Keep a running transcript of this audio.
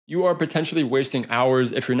You are potentially wasting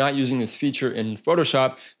hours if you're not using this feature in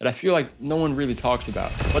Photoshop that I feel like no one really talks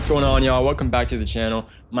about. What's going on, y'all? Welcome back to the channel.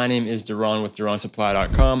 My name is Duran with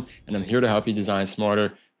DuranSupply.com, and I'm here to help you design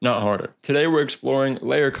smarter, not harder. Today we're exploring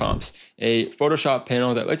layer comps, a Photoshop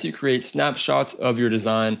panel that lets you create snapshots of your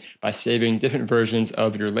design by saving different versions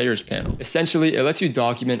of your layers panel. Essentially, it lets you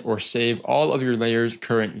document or save all of your layers'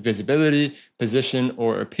 current visibility, position,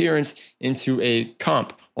 or appearance into a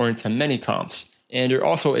comp or into many comps. And you're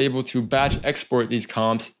also able to batch export these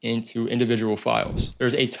comps into individual files.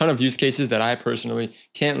 There's a ton of use cases that I personally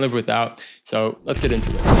can't live without, so let's get into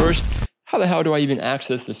it. First, how the hell do I even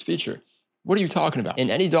access this feature? What are you talking about? In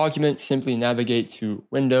any document, simply navigate to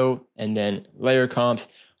Window and then Layer Comps.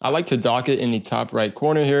 I like to dock it in the top right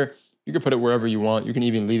corner here. You can put it wherever you want. You can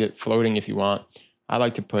even leave it floating if you want. I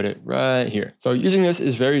like to put it right here. So using this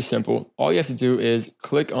is very simple. All you have to do is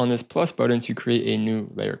click on this plus button to create a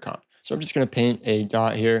new layer comp. So I'm just going to paint a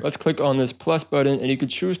dot here. Let's click on this plus button and you can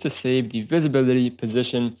choose to save the visibility,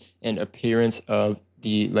 position, and appearance of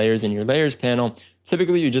the layers in your layers panel.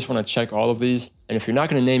 Typically, you just want to check all of these. And if you're not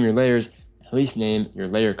going to name your layers, at least name your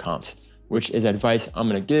layer comps, which is advice I'm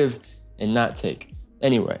going to give and not take.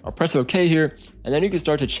 Anyway, I'll press OK here, and then you can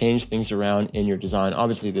start to change things around in your design.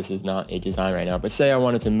 Obviously, this is not a design right now, but say I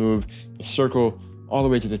wanted to move the circle all the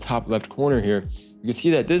way to the top left corner here, you can see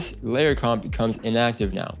that this layer comp becomes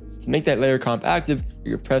inactive now. To make that layer comp active,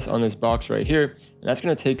 you can press on this box right here, and that's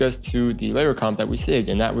going to take us to the layer comp that we saved,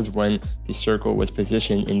 and that was when the circle was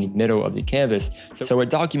positioned in the middle of the canvas. So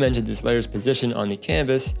it documented this layer's position on the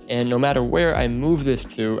canvas, and no matter where I move this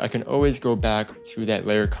to, I can always go back to that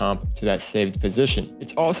layer comp to that saved position.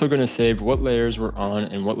 It's also going to save what layers were on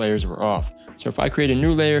and what layers were off. So if I create a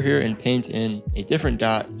new layer here and paint in a different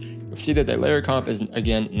dot, you'll see that that layer comp is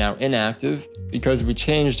again now inactive because we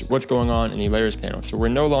changed what's going on in the layers panel. So we're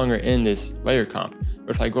no longer in this layer comp.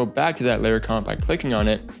 But if I go back to that layer comp by clicking on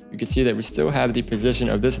it, you can see that we still have the position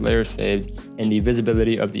of this layer saved and the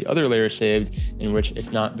visibility of the other layer saved in which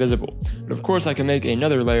it's not visible. But of course, I can make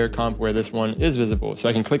another layer comp where this one is visible. So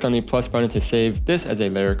I can click on the plus button to save this as a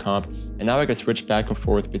layer comp, and now I can switch back and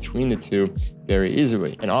forth between the two very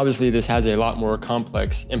easily. And obviously, this has a lot more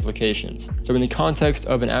complex implications. So in the context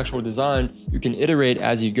of an actual design, you can iterate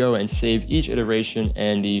as you go and save each iteration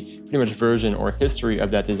and the pretty much version or history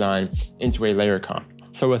of that design into a layer comp.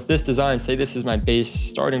 So with this design, say this is my base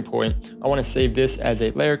starting point, I want to save this as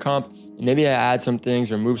a layer comp, and maybe I add some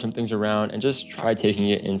things or move some things around and just try taking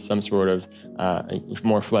it in some sort of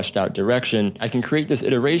more fleshed out direction. I can create this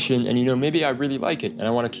iteration and, maybe I really like it and I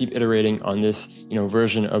want to keep iterating on this,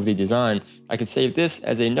 version of the design. I could save this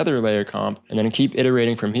as another layer comp and then keep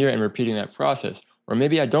iterating from here and repeating that process. Or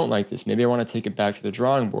maybe I don't like this. Maybe I want to take it back to the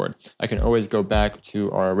drawing board. I can always go back to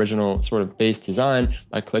our original sort of base design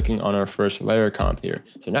by clicking on our first layer comp here.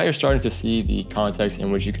 So now you're starting to see the context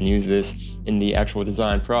in which you can use this in the actual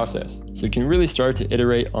design process. So you can really start to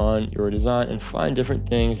iterate on your design and find different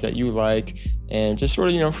things that you like and just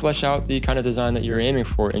sort of, flesh out the kind of design that you're aiming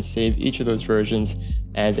for and save each of those versions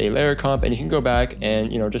as a layer comp. And you can go back and,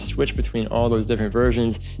 just switch between all those different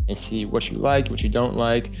versions and see what you like, what you don't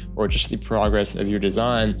like, or just the progress of your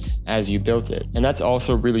design as you built it. And that's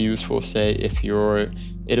also really useful, say, if you're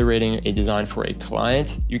iterating a design for a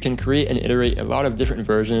client, you can create and iterate a lot of different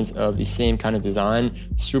versions of the same kind of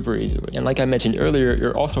design super easily. And like I mentioned earlier,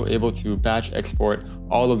 you're also able to batch export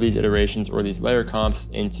all of these iterations or these layer comps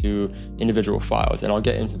into individual files, and I'll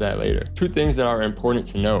get into that later. Two things that are important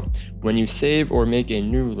to note: when you save or make a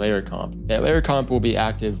new layer comp, that layer comp will be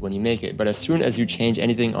active when you make it, but as soon as you change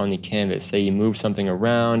anything on the canvas, say you move something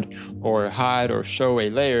around or hide or show a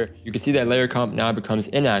layer, you can see that layer comp now becomes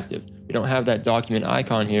inactive. We don't have that document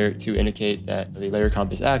icon here to indicate that the layer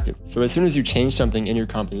comp is active. So as soon as you change something in your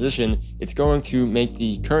composition, it's going to make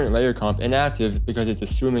the current layer comp inactive because it's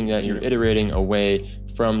assuming that you're iterating away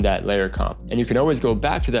from that layer comp. And you can always go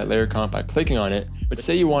back to that layer comp by clicking on it. But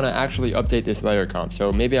say you want to actually update this layer comp.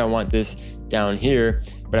 So maybe I want this down here,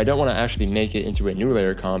 but I don't want to actually make it into a new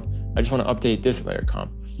layer comp. I just want to update this layer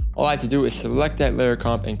comp. All I have to do is select that layer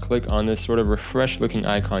comp and click on this sort of refresh looking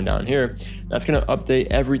icon down here. That's going to update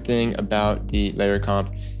everything about the layer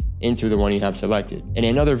comp into the one you have selected. And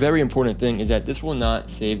another very important thing is that this will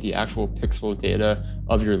not save the actual pixel data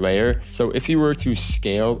of your layer. So if you were to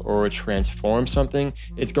scale or transform something,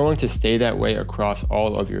 it's going to stay that way across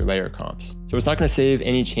all of your layer comps. So it's not going to save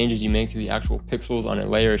any changes you make to the actual pixels on a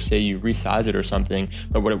layer, say you resize it or something,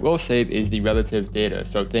 but what it will save is the relative data.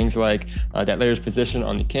 So things like that layer's position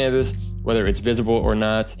on the canvas, whether it's visible or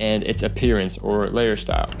not, and its appearance or layer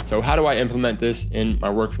style. So how do I implement this in my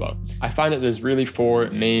workflow? I find that there's really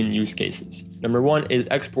four main main use cases. Number one is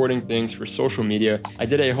exporting things for social media. I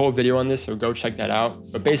did a whole video on this, so go check that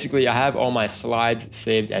out. But basically, I have all my slides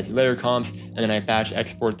saved as layer comps, and then I batch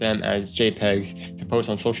export them as JPEGs to post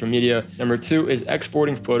on social media. Number two is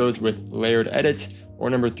exporting photos with layered edits, or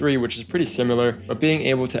number three, which is pretty similar, but being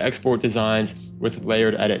able to export designs with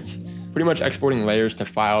layered edits. Pretty much exporting layers to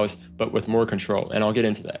files, but with more control, and I'll get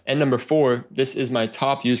into that. And number four, this is my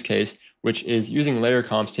top use case, which is using layer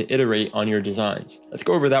comps to iterate on your designs. Let's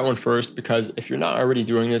go over that one first, because if you're not already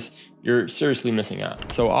doing this, you're seriously missing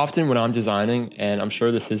out. So often when I'm designing, and I'm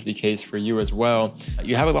sure this is the case for you as well,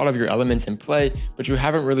 you have a lot of your elements in play, but you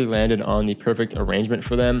haven't really landed on the perfect arrangement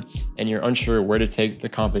for them, and you're unsure where to take the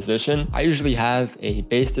composition. I usually have a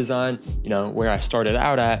base design, where I started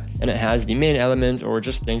out at, and it has the main elements or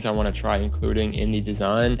just things I want to try including in the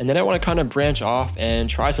design. And then I want to kind of branch off and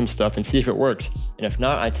try some stuff and see if it works. And if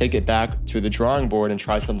not, I take it back to the drawing board and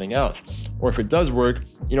try something else. Or if it does work,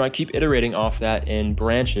 I keep iterating off that in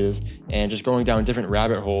branches and just going down different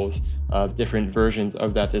rabbit holes of different versions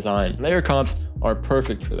of that design. Layer comps are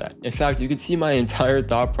perfect for that. In fact, you could see my entire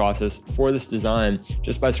thought process for this design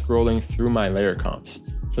just by scrolling through my layer comps.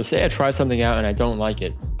 So say I try something out and I don't like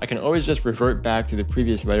it, I can always just revert back to the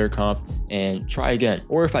previous layer comp and try again.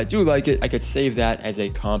 Or if I do like it, I could save that as a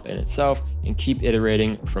comp in itself and keep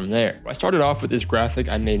iterating from there. I started off with this graphic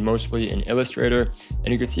I made mostly in Illustrator,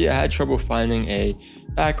 and you can see I had trouble finding a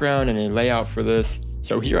background and a layout for this.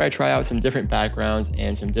 So here I try out some different backgrounds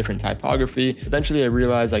and some different typography. Eventually I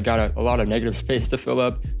realized I got a lot of negative space to fill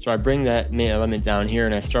up. So I bring that main element down here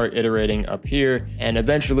and I start iterating up here. And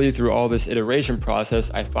eventually through all this iteration process,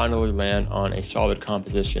 I finally land on a solid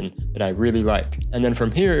composition that I really like. And then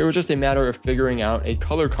from here, it was just a matter of figuring out a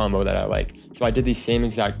color combo that I like. So I did the same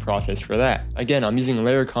exact process for that. Again, I'm using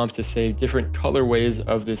layer comps to save different colorways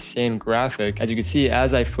of this same graphic. As you can see,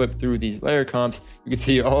 as I flip through these layer comps, you can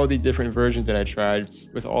see all the different versions that I tried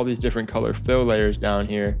with all these different color fill layers down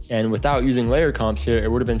here. And without using layer comps here, it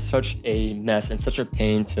would have been such a mess and such a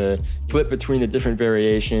pain to flip between the different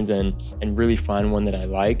variations and really find one that I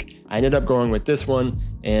like. I ended up going with this one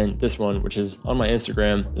and this one, which is on my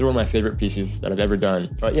Instagram. This is one of my favorite pieces that I've ever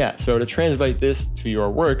done. But yeah, so to translate this to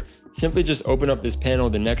your work, simply just open up this panel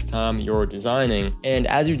the next time you're designing. And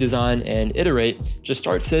as you design and iterate, just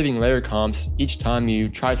start saving layer comps each time you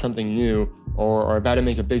try something new or are about to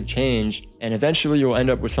make a big change. And eventually you'll end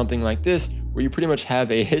up with something like this, where you pretty much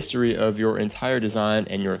have a history of your entire design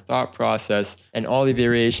and your thought process and all the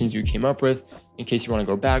variations you came up with, in case you want to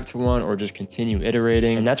go back to one or just continue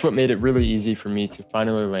iterating. And that's what made it really easy for me to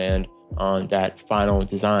finally land on that final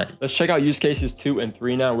design. Let's check out use cases 2 and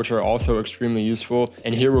 3 now, which are also extremely useful.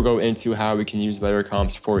 And here we'll go into how we can use layer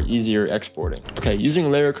comps for easier exporting. Okay,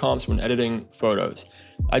 using layer comps when editing photos.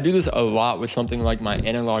 I do this a lot with something like my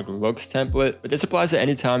analog looks template, but this applies to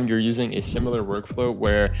any time you're using a similar workflow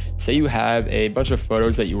where, say you have a bunch of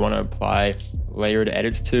photos that you want to apply layered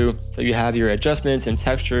edits to. So you have your adjustments and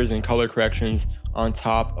textures and color corrections on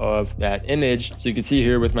top of that image. So you can see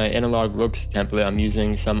here with my analog looks template, I'm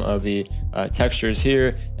using some of the textures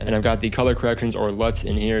here, and I've got the color corrections or LUTs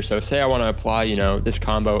in here. So say I want to apply, this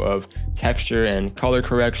combo of texture and color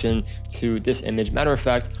correction to this image. Matter of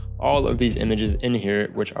fact, all of these images in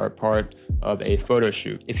here, which are part of a photo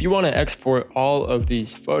shoot. If you want to export all of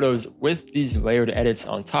these photos with these layered edits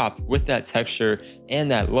on top, with that texture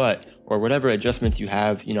and that LUT, or whatever adjustments you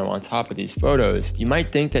have, on top of these photos, you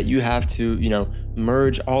might think that you have to,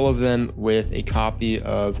 merge all of them with a copy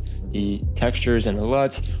of the textures and the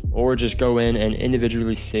LUTs, or just go in and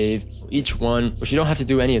individually save each one, but you don't have to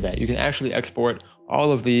do any of that. You can actually export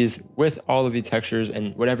all of these with all of the textures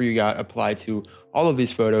and whatever you got applied to all of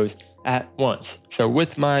these photos at once. So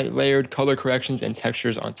with my layered color corrections and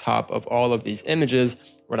textures on top of all of these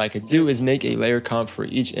images, what I could do is make a layer comp for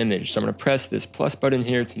each image. So I'm going to press this plus button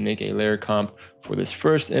here to make a layer comp for this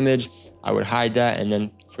first image. I would hide that, and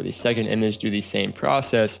then for the second image, do the same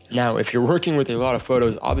process. Now, if you're working with a lot of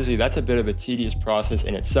photos, obviously that's a bit of a tedious process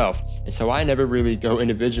in itself. And so I never really go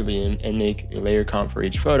individually and make a layer comp for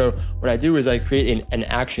each photo. What I do is I create an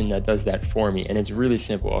action that does that for me, and it's really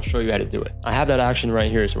simple. I'll show you how to do it. I have that action right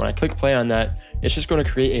here. So when I click play on that, it's just going to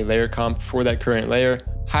create a layer comp for that current layer,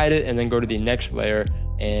 hide it, and then go to the next layer.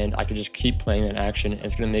 And I could just keep playing that action, and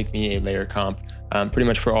it's going to make me a layer comp pretty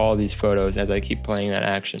much for all of these photos as I keep playing that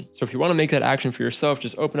action. So if you want to make that action for yourself,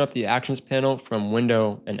 just open up the actions panel from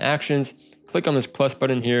window and actions, click on this plus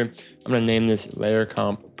button here. I'm going to name this layer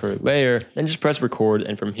comp per layer, then just press record.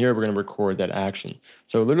 And from here, we're going to record that action.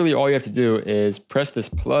 So literally all you have to do is press this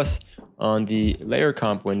plus on the layer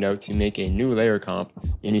comp window to make a new layer comp.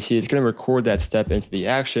 And you see it's going to record that step into the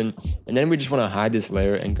action. And then we just want to hide this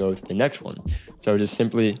layer and go to the next one. So just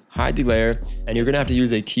simply hide the layer, and you're going to have to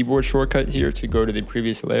use a keyboard shortcut here to go to the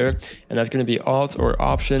previous layer. And that's going to be Alt or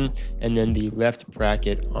Option and then the left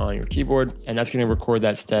bracket on your keyboard. And that's going to record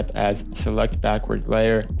that step as select backward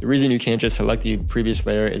layer. The reason you can't just select the previous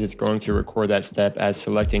layer is it's going to record that step as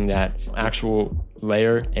selecting that actual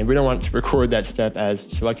layer, and we don't want to record that step as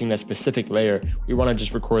selecting that specific layer. We want to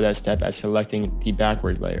just record that step as selecting the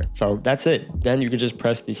backward layer. So that's it. Then you can just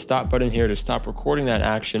press the stop button here to stop recording that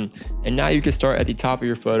action, and now you can start at the top of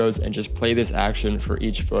your photos and just play this action for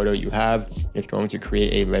each photo you have. It's going to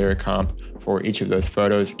create a layer comp for each of those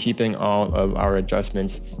photos, keeping all of our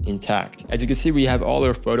adjustments intact. As you can see, we have all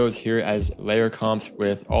our photos here as layer comps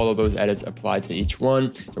with all of those edits applied to each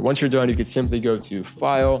one. So once you're done, you could simply go to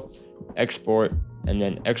File, Export, and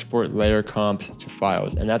then export layer comps to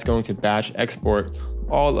files. And that's going to batch export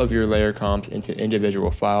all of your layer comps into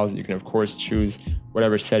individual files. You can of course choose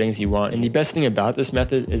whatever settings you want. And the best thing about this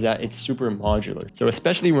method is that it's super modular. So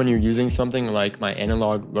especially when you're using something like my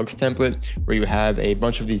analog looks template, where you have a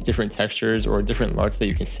bunch of these different textures or different LUTs that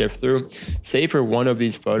you can sift through. Say for one of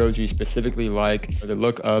these photos, you specifically like the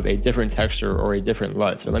look of a different texture or a different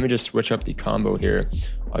LUT. So let me just switch up the combo here.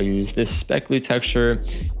 I'll use this speckly texture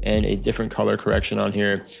and a different color correction on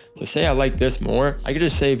here. So say I like this more, I could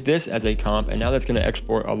just save this as a comp, and now that's going to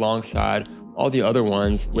export alongside all the other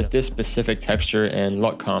ones with this specific texture and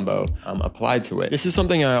LUT combo applied to it. This is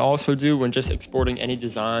something I also do when just exporting any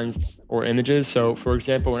designs or images. So for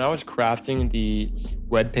example, when I was crafting the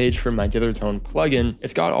web page for my Dither Tone plugin,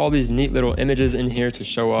 it's got all these neat little images in here to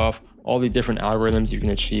show off all the different algorithms you can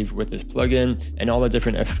achieve with this plugin and all the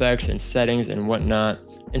different effects and settings and whatnot.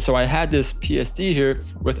 And so I had this PSD here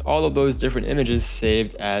with all of those different images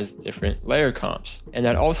saved as different layer comps. And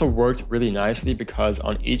that also worked really nicely because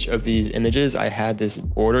on each of these images, I had this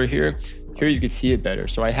border here. Here you could see it better.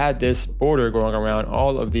 So I had this border going around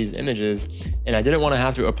all of these images, and I didn't want to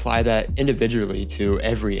have to apply that individually to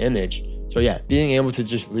every image. So yeah, being able to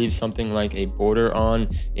just leave something like a border on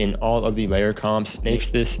in all of the layer comps makes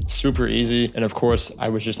this super easy. And of course, I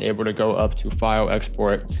was just able to go up to File,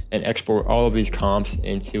 Export, and export all of these comps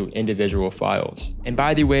into individual files. And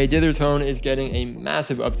by the way, Dither Tone is getting a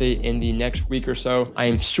massive update in the next week or so. I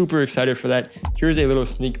am super excited for that. Here's a little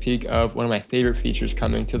sneak peek of one of my favorite features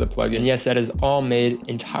coming to the plugin. And yes, that is all made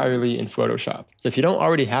entirely in Photoshop. So if you don't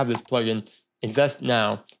already have this plugin, invest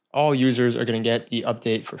now. All users are going to get the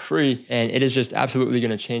update for free, and it is just absolutely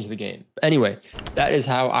going to change the game. But anyway, that is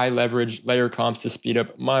how I leverage layer comps to speed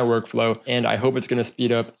up my workflow, and I hope it's going to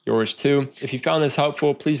speed up yours too. If you found this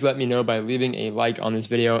helpful, please let me know by leaving a like on this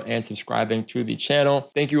video and subscribing to the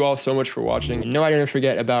channel. Thank you all so much for watching. And no, I didn't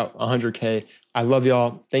forget about 100K. I love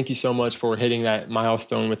y'all. Thank you so much for hitting that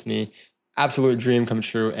milestone with me. Absolute dream come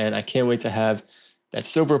true, and I can't wait to have that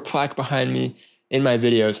silver plaque behind me in my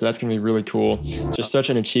video, so that's gonna be really cool. Just such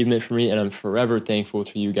an achievement for me, and I'm forever thankful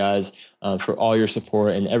to you guys for all your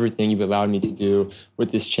support and everything you've allowed me to do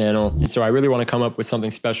with this channel. And so I really wanna come up with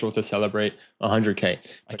something special to celebrate 100K.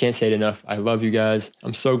 I can't say it enough. I love you guys.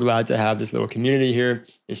 I'm so glad to have this little community here.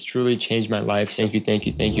 It's truly changed my life. Thank you, thank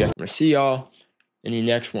you, thank you. I'm gonna see y'all in the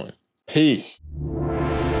next one. Peace.